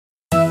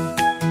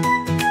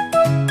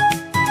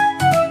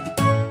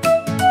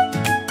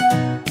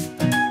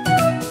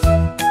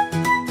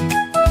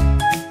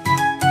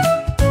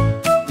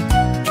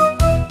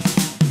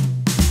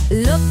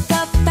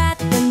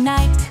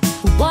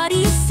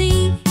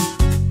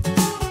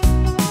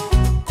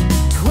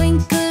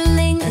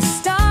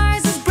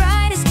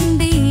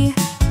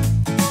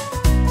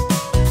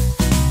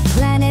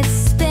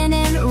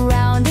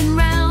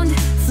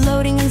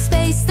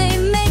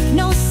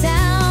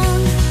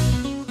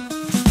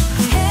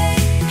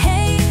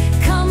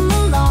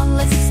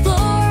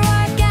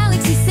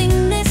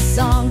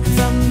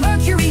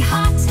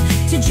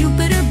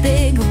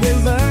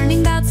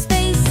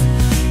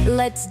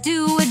let's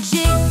do a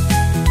jig.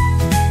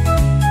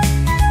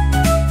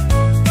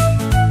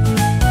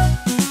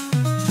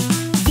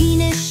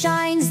 Venus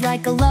shines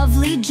like a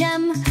lovely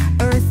gem.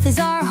 Earth is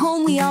our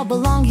home, we all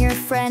belong here,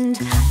 friend.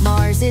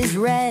 Mars is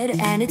red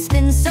and it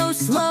spins so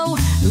slow.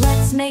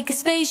 Let's make a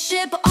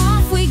spaceship,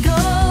 off we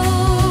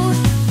go.